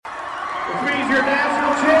which means your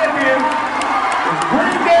national champion is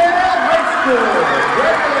Greendale High School.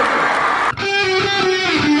 Congratulations.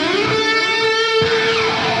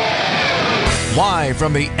 Live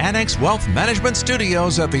from the Annex Wealth Management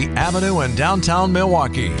Studios at the Avenue in downtown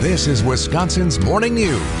Milwaukee, this is Wisconsin's Morning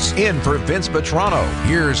News. In for Vince Petrano,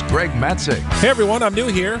 here's Greg Matzik. Hey everyone, I'm new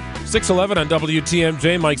here. 6:11 on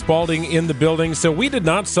WTMJ. Mike Spalding in the building. So we did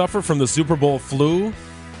not suffer from the Super Bowl flu.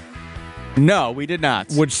 No, we did not.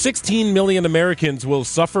 Which 16 million Americans will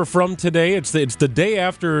suffer from today. It's the day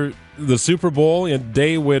after the Super Bowl, a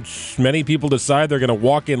day which many people decide they're going to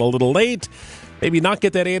walk in a little late. Maybe not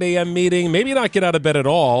get that 8 a.m. meeting. Maybe not get out of bed at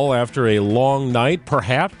all after a long night,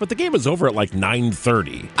 perhaps. But the game was over at like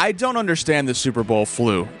 9:30. I don't understand the Super Bowl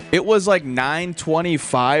flu. It was like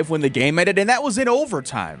 9:25 when the game ended, and that was in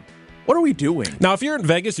overtime. What are we doing? Now, if you're in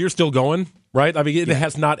Vegas, you're still going, right? I mean, it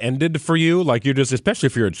has not ended for you. Like, you're just, especially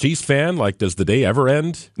if you're a Chiefs fan, like, does the day ever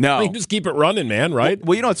end? No. I mean, just keep it running, man, right?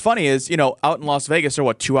 Well, you know what's funny is, out in Las Vegas,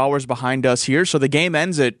 they're, 2 hours behind us here? So the game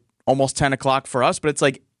ends at almost 10 o'clock for us, but it's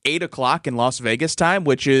like 8 o'clock in Las Vegas time,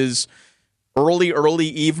 which is early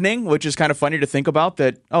evening, which is kind of funny to think about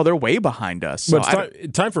that, they're way behind us. So but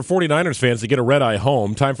it's time for 49ers fans to get a red-eye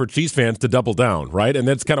home, time for Chiefs fans to double down, right? And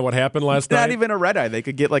that's kind of what happened last night. Not even a red-eye. They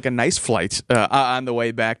could get like a nice flight on the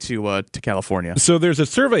way back to California. So there's a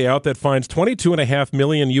survey out that finds 22.5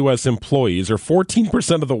 million U.S. employees, or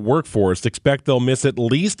 14% of the workforce, expect they'll miss at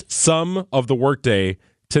least some of the workday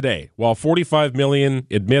today, while 45 million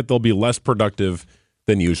admit they'll be less productive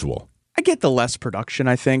than usual. I get the less production,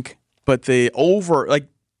 I think. But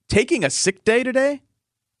taking a sick day today,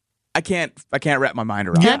 I can't wrap my mind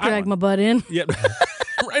around. Yeah, I dragged my butt in. Yeah,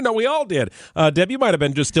 right. No, we all did. Deb, you might have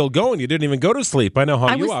been just still going. You didn't even go to sleep. I know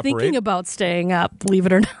how you operate. I was thinking about staying up, believe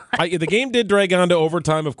it or not. The game did drag on to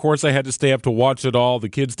overtime. Of course, I had to stay up to watch it all. The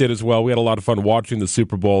kids did as well. We had a lot of fun watching the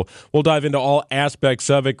Super Bowl. We'll dive into all aspects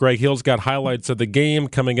of it. Greg Hill's got highlights of the game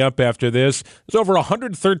coming up after this. There's over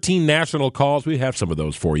 113 national calls. We have some of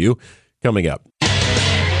those for you coming up.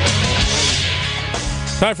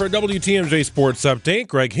 Time for a WTMJ Sports Update.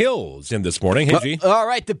 Greg Hill's in this morning. Hey, G. All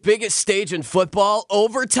right, the biggest stage in football.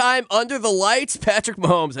 Overtime, under the lights. Patrick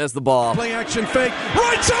Mahomes has the ball. Play action fake.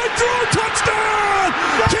 Right side throw. Touchdown!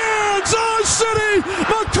 Kansas City!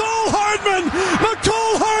 McCall Hardman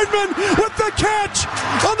with the catch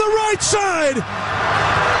on the right side.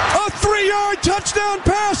 A 3-yard touchdown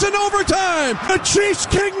pass in overtime. The Chiefs'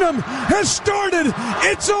 kingdom has started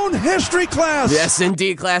its own history class. Yes,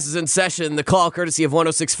 indeed. Class is in session. The call courtesy of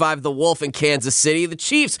 106.5 The Wolf in Kansas City. The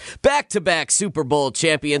Chiefs, back-to-back Super Bowl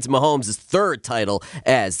champions. Mahomes' third title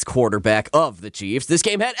as quarterback of the Chiefs. This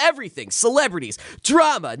game had everything. Celebrities,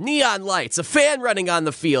 drama, neon lights, a fan running on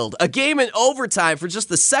the field, a game in overtime for just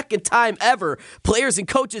the second time ever. Players and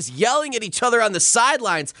coaches yelling at each other on the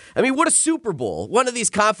sidelines. I mean, what a Super Bowl. One of these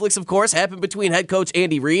conflicts, of course, happened between head coach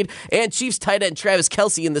Andy Reid and Chiefs tight end Travis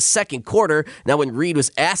Kelce in the second quarter. Now, when Reid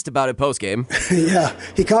was asked about it postgame. Yeah,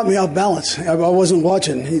 he caught me off balance. I wasn't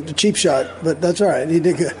watching. Cheap shot, but that's all right. He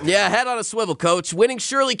did good. Yeah, head on a swivel, coach. Winning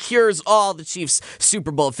surely cures all. The Chiefs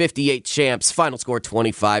Super Bowl 58 champs. Final score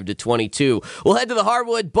 25-22. We'll head to the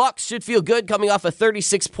hardwood. Bucks should feel good coming off a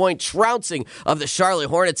 36-point trouncing of the Charlotte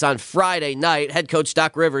Hornets on Friday night. Head coach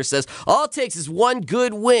Doc Rivers says, all it takes is one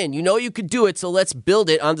good win. You know you could do it, so let's build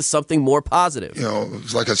it onto something more positive.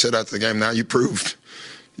 Like I said after the game, now you proved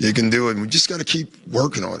you can do it. We just got to keep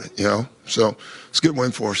working on it, So it's a good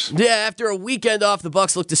win for us. Yeah, after a weekend off, the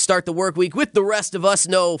Bucks look to start the work week with the rest of us.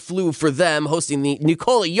 No flu for them, hosting the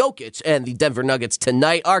Nikola Jokic and the Denver Nuggets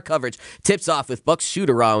tonight. Our coverage tips off with Bucks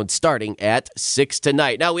shoot-around starting at 6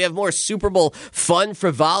 tonight. Now, we have more Super Bowl fun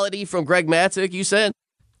frivolity from Greg Matzik, you said?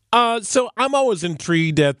 So I'm always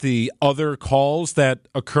intrigued at the other calls that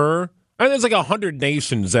occur. There's like 100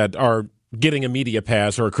 nations that are getting a media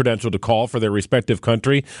pass or a credential to call for their respective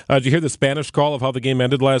country. Did you hear the Spanish call of how the game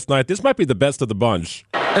ended last night? This might be the best of the bunch.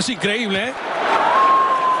 Es increíble, ¿eh?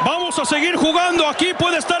 Vamos a seguir jugando. Aquí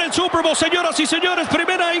puede estar el Super Bowl, señoras y señores.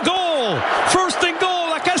 Primera en goal. First and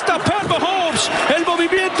goal. Acá está Pat Mahomes. El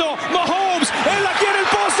movimiento. Mahomes. Él la quiere el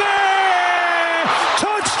pase.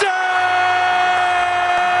 Touchdown!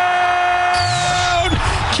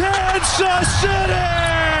 Kansas City!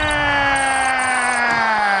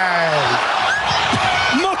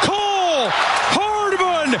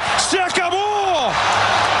 ¡Se acabó!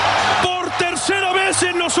 Por tercera vez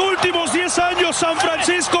en los últimos 10 años, San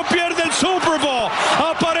Francisco pierde el Super Bowl.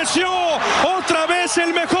 Apareció otra vez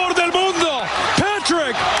el mejor del mundo,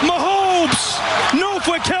 Patrick Mahomes. No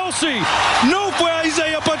fue Kelce, no fue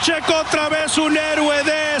Isaiah Pacheco, otra vez un héroe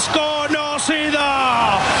desconocido.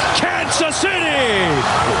 Kansas City,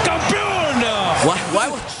 campeón.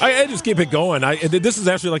 I just keep it going. This is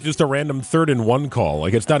actually like just a random 3rd and 1 call.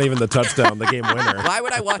 Like it's not even the touchdown, the game winner. Why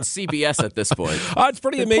would I watch CBS at this point? It's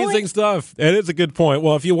pretty amazing stuff. It is a good point.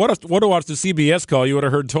 Well, if you want to watch the CBS call, you would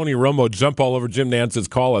have heard Tony Romo jump all over Jim Nance's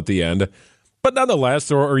call at the end. But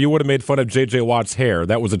nonetheless, or you would have made fun of J.J. Watt's hair.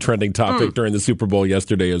 That was a trending topic during the Super Bowl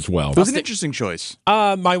yesterday as well. It was an interesting choice.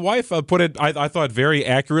 My wife put it, I thought, very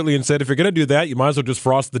accurately and said, if you're going to do that, you might as well just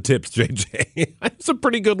frost the tips, J.J. It's a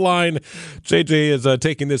pretty good line. J.J. is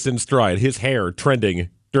taking this in stride. His hair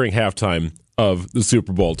trending during halftime of the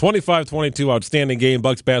Super Bowl. 25-22, outstanding game.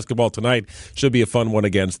 Bucks basketball tonight. Should be a fun one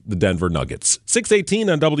against the Denver Nuggets.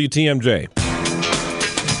 6:18 on WTMJ.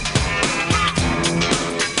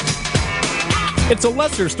 It's a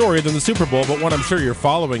lesser story than the Super Bowl, but one I'm sure you're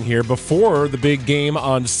following here. Before the big game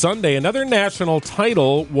on Sunday, another national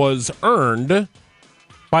title was earned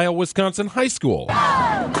by a Wisconsin high school.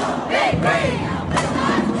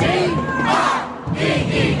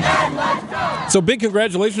 So big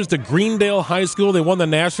congratulations to Greendale High School. They won the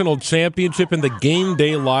national championship in the Game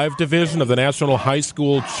Day Live division of the National High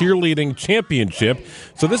School Cheerleading Championship.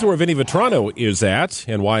 So this is where Vinny Vitrano is at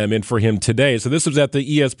and why I'm in for him today. So this was at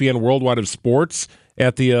the ESPN Worldwide of Sports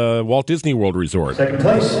at the Walt Disney World Resort. Second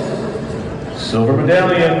place, silver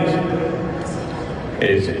medallion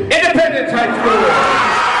is Independence High School.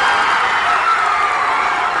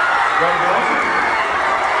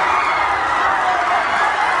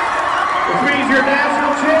 Which means your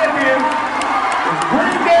national champion is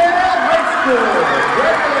Greendale High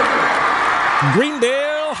School.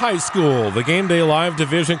 Greendale High School. The Game Day Live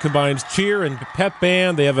division combines cheer and pep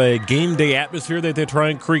band. They have a game day atmosphere that they try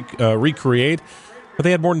and recreate. But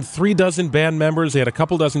they had more than 3 dozen band members. They had a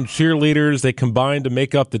couple dozen cheerleaders. They combined to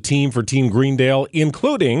make up the team for Team Greendale,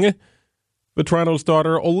 including Vitrano's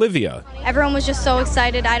daughter, Olivia. Everyone was just so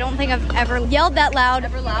excited. I don't think I've ever yelled that loud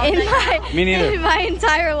in my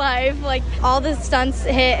entire life. Like, all the stunts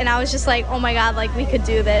hit, and I was just like, oh my God, like, we could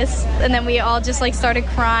do this. And then we all just, like, started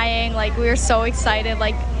crying. Like, we were so excited,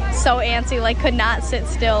 like, so antsy, like, could not sit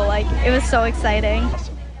still. Like, it was so exciting.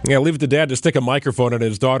 Yeah, leave it to Dad to stick a microphone in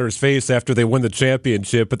his daughter's face after they win the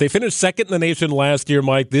championship. But they finished second in the nation last year,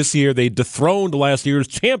 Mike. This year, they dethroned last year's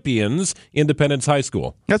champions, Independence High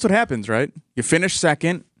School. That's what happens, right? You finish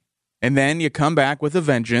second, and then you come back with a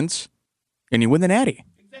vengeance, and you win the Natty.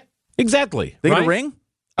 Exactly. They get a ring?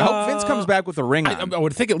 I hope Vince comes back with a ring on. I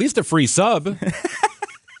would think at least a free sub.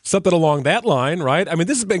 Something along that line, right? I mean,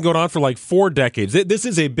 this has been going on for like 4 decades. This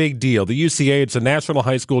is a big deal. The UCA, it's a National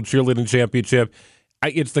High School Cheerleading Championship.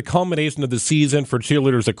 It's the culmination of the season for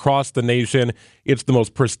cheerleaders across the nation. It's the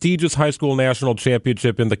most prestigious high school national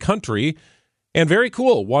championship in the country. And very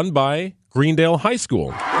cool, won by Greendale High School.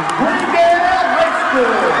 Greendale High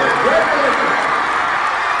School.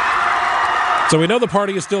 So we know the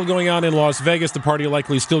party is still going on in Las Vegas. The party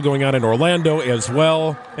likely still going on in Orlando as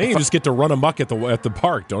well. And you just get to run amok at the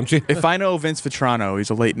park, don't you? If I know Vince Vitrano, he's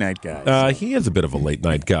a late night guy. He is a bit of a late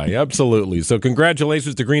night guy, absolutely. So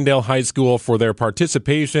congratulations to Greendale High School for their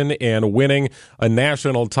participation and winning a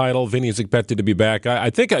national title. Vinny is expected to be back. I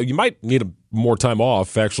think you might need more time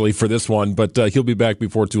off, actually, for this one, but he'll be back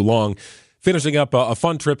before too long. Finishing up a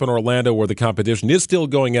fun trip in Orlando where the competition is still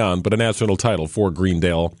going on, but a national title for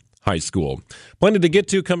Greendale High School. Plenty to get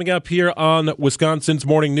to coming up here on Wisconsin's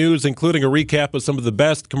Morning News, including a recap of some of the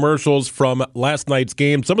best commercials from last night's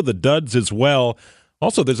game, some of the duds as well.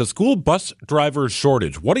 Also, there's a school bus driver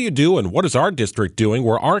shortage. What do you do, and what is our district doing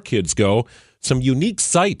where our kids go? Some unique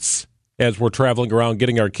sights as we're traveling around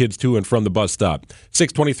getting our kids to and from the bus stop.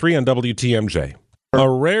 6:23 on WTMJ. A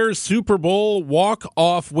rare Super Bowl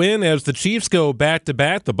walk-off win as the Chiefs go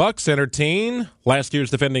back-to-back. The Bucks entertain last year's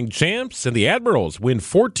defending champs, and the Admirals win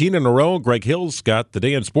 14 in a row. Greg Hill's got the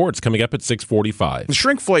day in sports coming up at 6:45.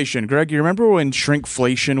 Shrinkflation. Greg, you remember when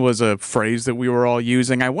shrinkflation was a phrase that we were all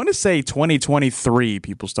using? I want to say 2023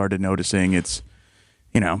 people started noticing it's,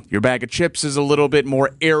 your bag of chips is a little bit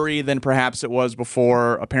more airy than perhaps it was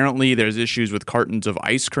before. Apparently there's issues with cartons of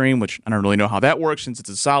ice cream, which I don't really know how that works since it's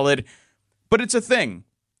a solid. But it's a thing,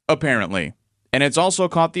 apparently. And it's also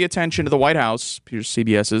caught the attention of the White House. Here's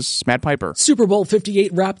CBS's Matt Piper. Super Bowl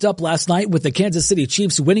 58 wrapped up last night with the Kansas City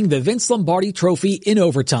Chiefs winning the Vince Lombardi Trophy in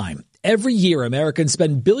overtime. Every year, Americans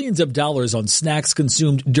spend billions of dollars on snacks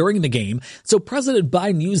consumed during the game, so President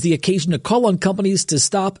Biden used the occasion to call on companies to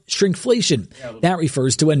stop shrinkflation. That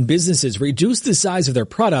refers to when businesses reduce the size of their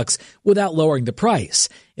products without lowering the price.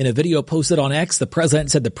 In a video posted on X, the president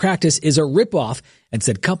said the practice is a ripoff and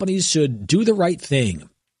said companies should do the right thing.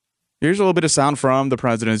 Here's a little bit of sound from the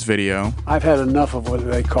president's video. I've had enough of what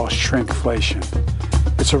they call shrinkflation.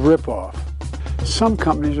 It's a ripoff. Some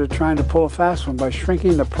companies are trying to pull a fast one by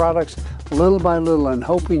shrinking the products little by little and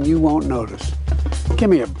hoping you won't notice. Give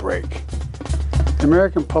me a break. The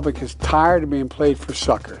American public is tired of being played for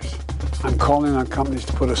suckers. I'm calling on companies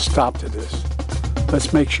to put a stop to this.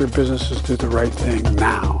 Let's make sure businesses do the right thing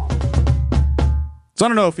now. So I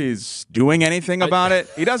don't know if he's doing anything about it.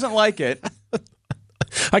 He doesn't like it.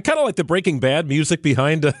 I kind of like the Breaking Bad music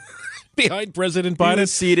behind President Biden. He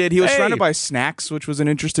was seated. He was surrounded by snacks, which was an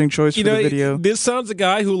interesting choice for the video. This sounds a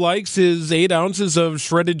guy who likes his 8 ounces of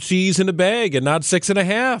shredded cheese in a bag and not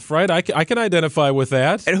 6.5, right? I can identify with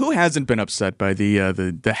that. And who hasn't been upset by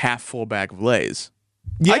the half full bag of Lay's?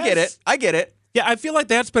 Yes. I get it. Yeah, I feel like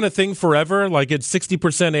that's been a thing forever. Like it's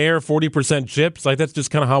 60% air, 40% chips. Like that's just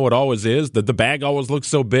kind of how it always is. The bag always looks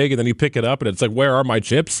so big, and then you pick it up, and it's like, where are my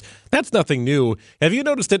chips? That's nothing new. Have you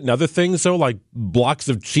noticed it in other things, though, like blocks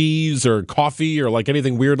of cheese or coffee or like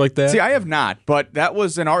anything weird like that? See, I have not, but that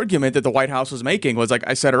was an argument that the White House was making. Was like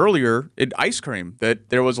I said earlier, ice cream,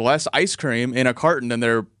 that there was less ice cream in a carton than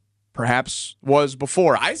there perhaps was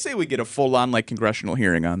before. I say we get a full-on congressional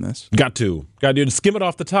hearing on this. Got to skim it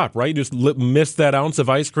off the top, right? You just miss that ounce of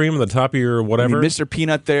ice cream on the top of your whatever. Mr.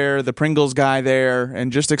 Peanut there, the Pringles guy there,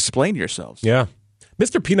 and just explain yourselves. Yeah.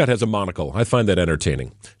 Mr. Peanut has a monocle. I find that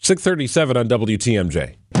entertaining. 6:37 on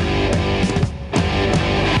WTMJ.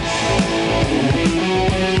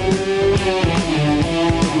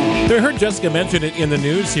 I heard Jessica mention it in the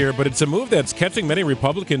news here, but it's a move that's catching many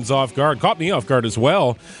Republicans off guard. Caught me off guard as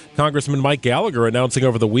well. Congressman Mike Gallagher announcing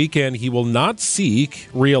over the weekend he will not seek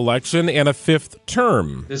re-election and a 5th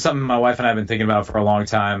term. This is something my wife and I have been thinking about for a long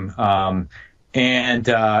time. I've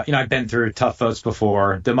been through tough votes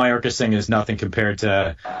before. The Mayorkas thing is nothing compared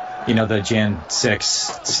to, the Jan 6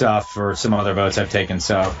 stuff or some other votes I've taken.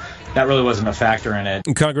 So that really wasn't a factor in it.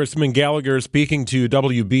 Congressman Gallagher speaking to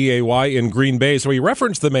WBAY in Green Bay. So he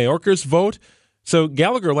referenced the Mayorkas vote. So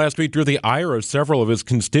Gallagher last week drew the ire of several of his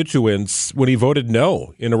constituents when he voted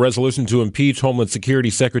no in a resolution to impeach Homeland Security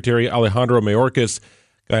Secretary Alejandro Mayorkas.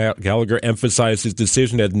 Gallagher emphasized his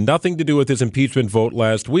decision had nothing to do with his impeachment vote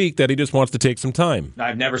last week, that he just wants to take some time.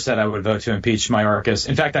 I've never said I would vote to impeach Mayorkas.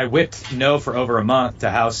 In fact, I whipped no for over a month to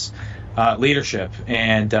House leadership.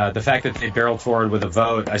 And the fact that they barreled forward with a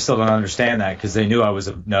vote, I still don't understand that because they knew I was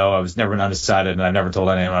a no. I was never an undecided, and I never told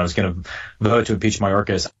anyone I was going to vote to impeach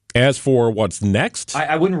Mayorkas. As for what's next?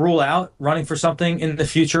 I wouldn't rule out running for something in the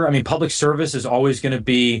future. I mean, public service is always going to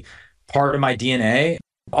be part of my DNA.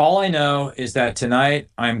 All I know is that tonight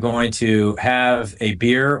I'm going to have a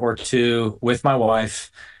beer or two with my wife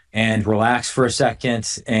and relax for a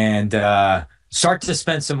second and start to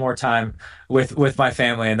spend some more time with my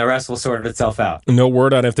family, and the rest will sort itself out. No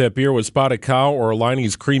word on if that beer was Spotted Cow or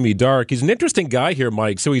Liney's Creamy Dark. He's an interesting guy here,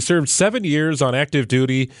 Mike. So he served 7 years on active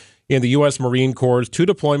duty in the U.S. Marine Corps, 2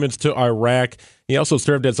 deployments to Iraq. He also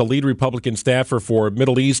served as a lead Republican staffer for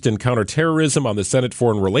Middle East and counterterrorism on the Senate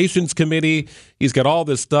Foreign Relations Committee. He's got all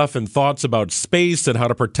this stuff and thoughts about space and how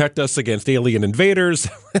to protect us against alien invaders.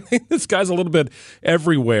 This guy's a little bit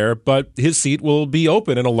everywhere, but his seat will be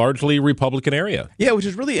open in a largely Republican area. Yeah, which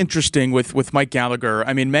is really interesting with Mike Gallagher.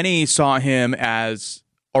 I mean, many saw him as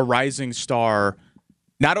a rising star,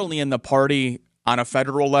 not only in the party on a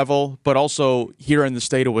federal level, but also here in the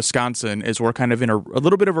state of Wisconsin, as we're kind of in a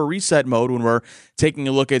little bit of a reset mode when we're taking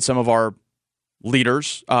a look at some of our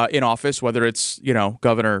leaders in office, whether it's,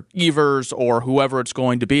 Governor Evers or whoever it's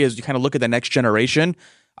going to be, as you kind of look at the next generation.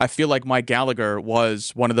 I feel like Mike Gallagher was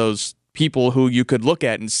one of those people who you could look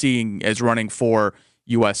at and seeing as running for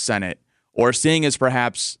U.S. Senate, or seeing as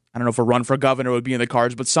perhaps, I don't know if a run for governor would be in the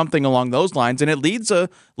cards, but something along those lines. And it leaves a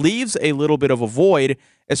little bit of a void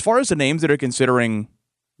as far as the names that are considering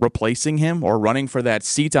replacing him or running for that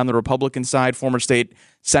seat on the Republican side. Former state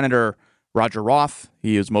Senator Roger Roth,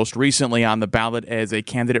 he was most recently on the ballot as a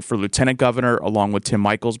candidate for lieutenant governor, along with Tim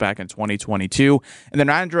Michels back in 2022. And then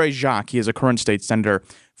Andre Jacques, he is a current state senator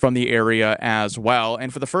from the area as well.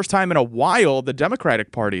 And for the first time in a while, the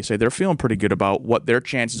Democratic Party say they're feeling pretty good about what their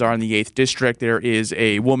chances are in the 8th District. There is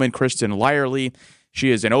a woman, Kristen Lyerly. She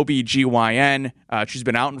is an OBGYN. She's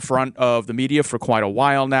been out in front of the media for quite a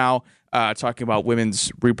while now, talking about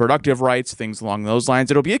women's reproductive rights, things along those lines.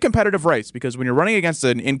 It'll be a competitive race because when you're running against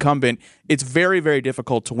an incumbent, it's very, very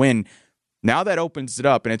difficult to win. Now that opens it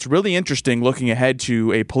up, and it's really interesting looking ahead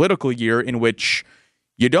to a political year in which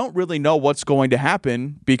you don't really know what's going to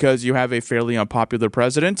happen because you have a fairly unpopular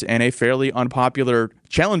president and a fairly unpopular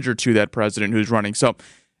challenger to that president who's running. So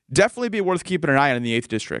definitely be worth keeping an eye on in the 8th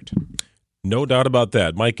District. No doubt about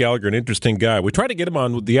that. Mike Gallagher, an interesting guy. We tried to get him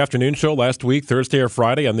on the afternoon show last week, Thursday or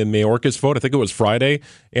Friday, on the Mayorkas vote. I think it was Friday.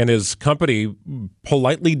 And his company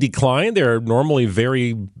politely declined. They're normally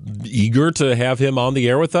very eager to have him on the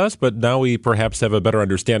air with us, but now we perhaps have a better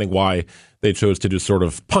understanding why they chose to just sort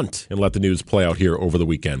of punt and let the news play out here over the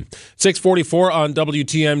weekend. 6:44 on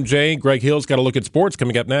WTMJ. Greg Hill's got a look at sports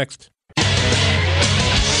coming up next.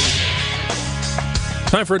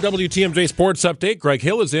 Time for a WTMJ Sports Update. Greg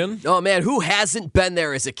Hill is in. Oh, man, who hasn't been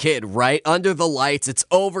there as a kid, right? Under the lights, it's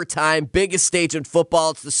overtime, biggest stage in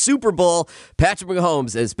football. It's the Super Bowl. Patrick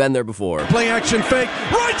Mahomes has been there before. Play action fake.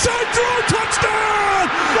 Right side throw. Touchdown!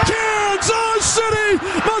 Kansas City!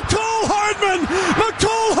 McCall Hardman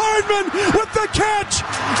with the catch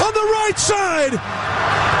on the right side.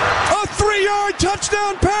 A 3-yard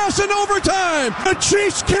touchdown pass in overtime. The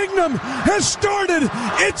Chiefs Kingdom has started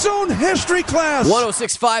its own history class.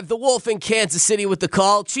 106.5 The Wolf in Kansas City with the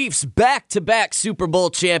call. Chiefs back-to-back Super Bowl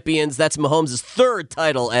champions. That's Mahomes' third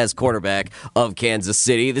title as quarterback of Kansas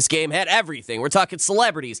City. This game had everything. We're talking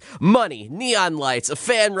celebrities, money, neon lights, a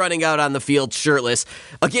fan running out on the field shirtless,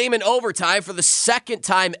 a game in overtime for the second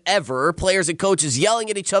time ever, players and coaches yelling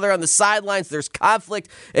at each other on the sidelines. There's conflict.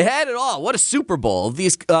 It had it all. What a Super Bowl.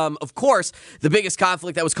 These, of course, the biggest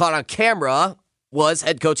conflict that was caught on camera was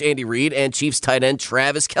head coach Andy Reid and Chiefs tight end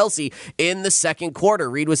Travis Kelce in the second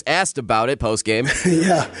quarter. Reid was asked about it post-game.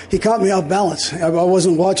 Yeah, he caught me off balance. I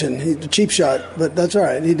wasn't watching. Cheap shot, but that's all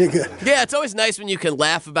right. He did good. Yeah, it's always nice when you can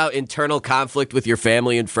laugh about internal conflict with your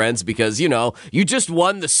family and friends because, you know, you just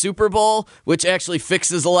won the Super Bowl, which actually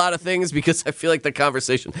fixes a lot of things because I feel like the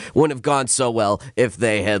conversation wouldn't have gone so well if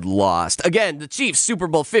they had lost. Again, the Chiefs Super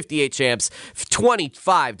Bowl 58 champs,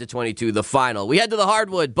 25-22 the final. We head to the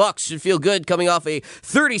hardwood. Bucks should feel good coming off a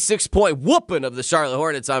 36-point whooping of the Charlotte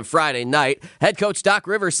Hornets on Friday night. Head coach Doc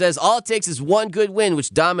Rivers says all it takes is one good win,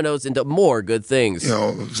 which dominoes into more good things. You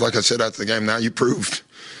know, it's like I said after the game, now you proved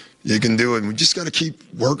you can do it. And we just got to keep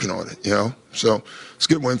working on it, you know. So it's a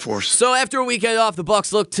good win for us. So after a weekend off, the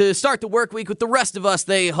Bucks look to start the work week with the rest of us.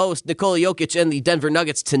 They host Nikola Jokic and the Denver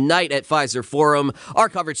Nuggets tonight at Pfizer Forum. Our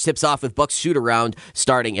coverage tips off with Bucks shoot-around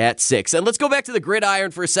starting at 6. And let's go back to the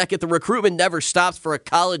gridiron for a second. The recruitment never stops for a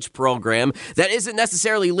college program that isn't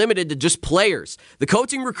necessarily limited to just players. The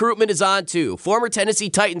coaching recruitment is on, too. Former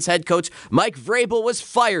Tennessee Titans head coach Mike Vrabel was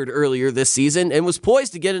fired earlier this season and was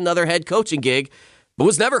poised to get another head coaching gig, but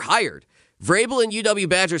was never hired. Vrabel and UW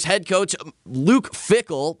Badgers head coach Luke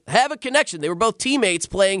Fickell have a connection. They were both teammates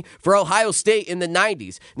playing for Ohio State in the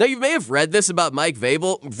 90s. Now, you may have read this about Mike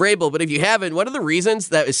Vrabel, but if you haven't, one of the reasons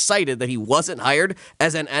that is cited that he wasn't hired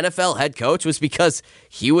as an NFL head coach was because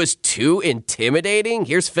he was too intimidating.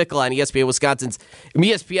 Here's Fickell on ESPN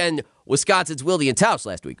Wisconsin's Wilde and Tausch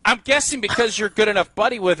last week. I'm guessing because you're good enough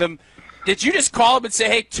buddy with him, did you just call him and say,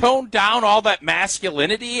 hey, tone down all that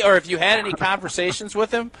masculinity? Or have you had any conversations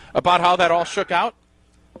with him about how that all shook out?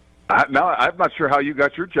 No, I'm not sure how you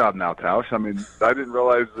got your job now, Tausch. I mean, I didn't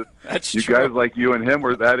realize that That's you true. guys like you and him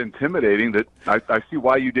were that intimidating that I see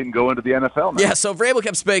why you didn't go into the NFL now. Yeah, so Vrabel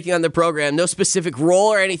kept speaking on the program. No specific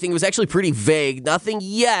role or anything. It was actually pretty vague. Nothing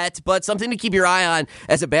yet, but something to keep your eye on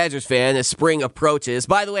as a Badgers fan as spring approaches.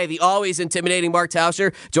 By the way, the always intimidating Mark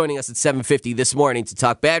Tauscher joining us at 7:50 this morning to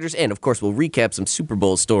talk Badgers, and, of course, we'll recap some Super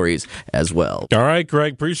Bowl stories as well. All right,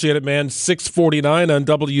 Greg, appreciate it, man. 6:49 on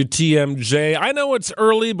WTMJ. I know it's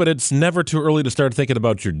early, but it's never too early to start thinking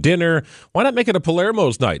about your dinner. Why not make it a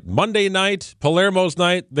Palermo's night? Monday night, Palermo's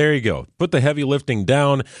night, there you go. Put the heavy lifting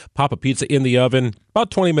down, pop a pizza in the oven.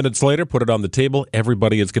 About 20 minutes later, put it on the table.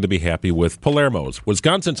 Everybody is going to be happy with Palermo's.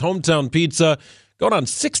 Wisconsin's hometown pizza, going on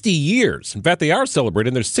 60 years. In fact, they are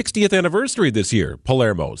celebrating their 60th anniversary this year.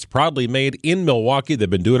 Palermo's, proudly made in Milwaukee. They've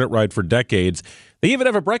been doing it right for decades. They even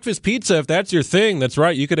have a breakfast pizza if that's your thing. That's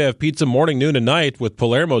right. You could have pizza morning, noon, and night. With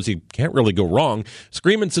Palermo's, you can't really go wrong.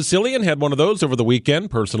 Screamin' Sicilian had one of those over the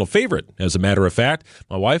weekend. Personal favorite, as a matter of fact.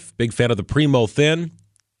 My wife, big fan of the Primo Thin.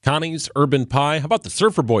 Connie's Urban Pie. How about the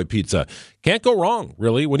Surfer Boy Pizza? Can't go wrong,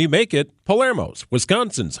 really, when you make it. Palermo's,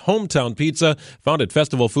 Wisconsin's hometown pizza, found at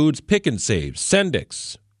Festival Foods, Pick and Save,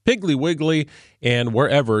 Sendik's, Piggly Wiggly, and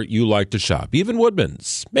wherever you like to shop. Even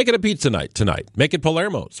Woodman's. Make it a pizza night tonight. Make it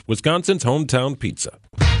Palermo's, Wisconsin's hometown pizza.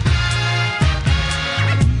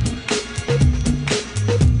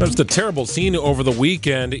 There's a terrible scene over the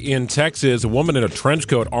weekend in Texas. A woman in a trench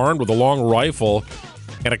coat armed with a long rifle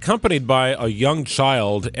and accompanied by a young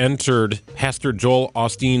child entered Pastor Joel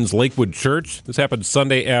Osteen's Lakewood Church. This happened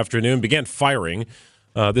Sunday afternoon, began firing.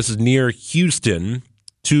 This is near Houston.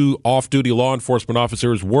 2 off-duty law enforcement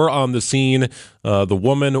officers were on the scene. The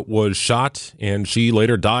woman was shot, and she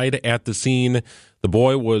later died at the scene. The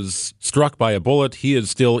boy was struck by a bullet. He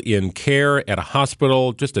is still in care at a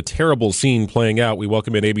hospital. Just a terrible scene playing out. We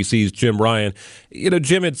welcome in ABC's Jim Ryan.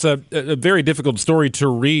 Jim, it's a very difficult story to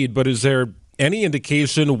read, but is there any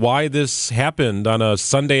indication why this happened on a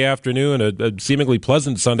Sunday afternoon, a seemingly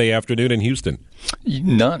pleasant Sunday afternoon in Houston?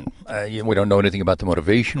 None. We don't know anything about the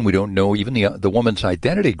motivation. We don't know even the woman's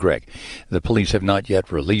identity, Greg. The police have not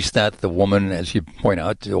yet released that. The woman, as you point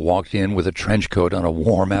out, walked in with a trench coat on a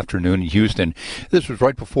warm afternoon in Houston. This was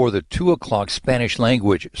right before the 2 o'clock Spanish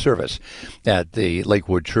language service at the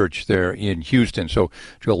Lakewood Church there in Houston. So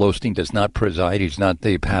Joel Osteen does not preside. He's not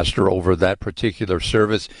the pastor over that particular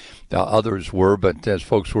service. Others were, but as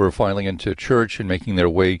folks were filing into church and making their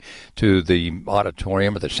way to the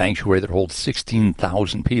auditorium or the sanctuary that holds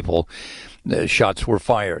 16,000 people, shots were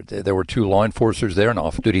fired. There were 2 law enforcers there, an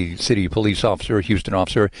off-duty city police officer, a Houston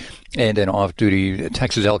officer, and an off-duty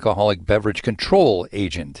Texas Alcoholic Beverage Control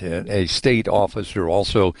agent, a state officer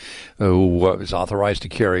also who was authorized to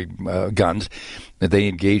carry guns. They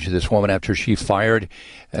engaged this woman after she fired.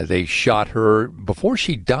 They shot her. Before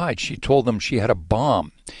she died, she told them she had a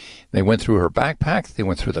bomb. They went through her backpack. They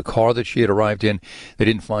went through the car that she had arrived in. They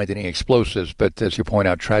didn't find any explosives. But as you point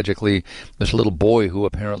out, tragically, this little boy who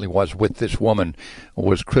apparently was with this woman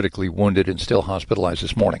was critically wounded and still hospitalized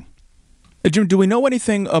this morning. Jim, do we know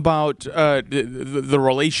anything about the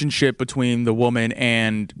relationship between the woman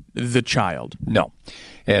and the child? No.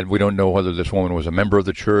 And we don't know whether this woman was a member of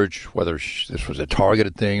the church, whether this was a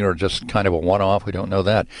targeted thing or just kind of a one-off. We don't know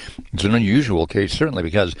that. It's an unusual case, certainly,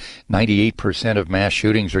 because 98% of mass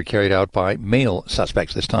shootings are carried out by male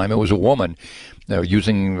suspects. This time it was a woman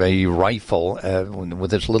using a rifle with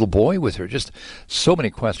this little boy with her. Just so many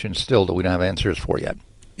questions still that we don't have answers for yet.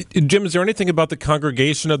 Jim, is there anything about the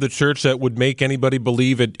congregation of the church that would make anybody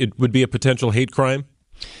believe it would be a potential hate crime?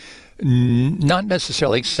 Not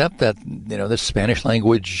necessarily, except that, this Spanish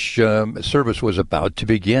language service was about to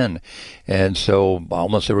begin. And so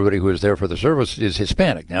almost everybody who was there for the service is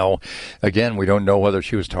Hispanic. Now, again, we don't know whether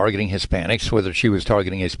she was targeting Hispanics, whether she was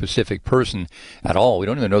targeting a specific person at all. We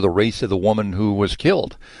don't even know the race of the woman who was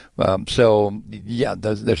killed. There's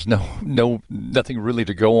nothing really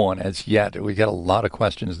to go on as yet. We got a lot of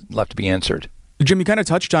questions left to be answered. Jim, you kind of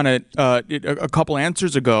touched on it a couple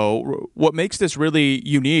answers ago. What makes this really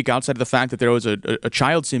unique, outside of the fact that there was a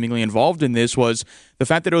child seemingly involved in this, was the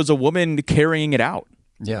fact that it was a woman carrying it out.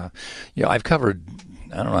 Yeah, I've covered,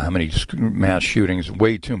 I don't know how many mass shootings,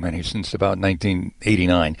 way too many since about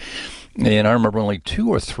 1989. And I remember only 2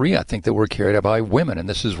 or 3, I think, that were carried out by women, and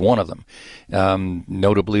this is one of them.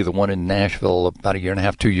 Notably, the one in Nashville about 1.5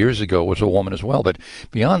 years, 2 years ago was a woman as well. But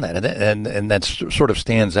beyond that, and that sort of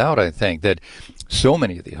stands out, I think, that so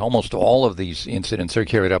many of these, almost all of these incidents are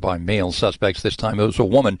carried out by male suspects. This time it was a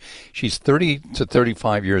woman. She's 30 to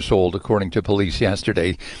 35 years old, according to police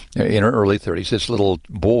yesterday, in her early 30s. This little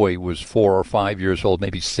boy was 4 or 5 years old,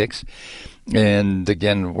 maybe 6. And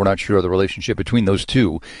again, we're not sure of the relationship between those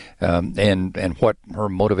two and what her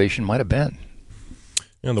motivation might have been.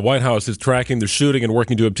 And the White House is tracking the shooting and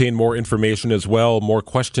working to obtain more information as well. More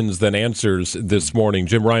questions than answers this morning.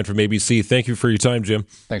 Jim Ryan from ABC. Thank you for your time, Jim.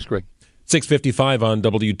 Thanks, Greg. 6:55 on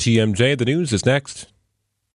WTMJ. The news is next.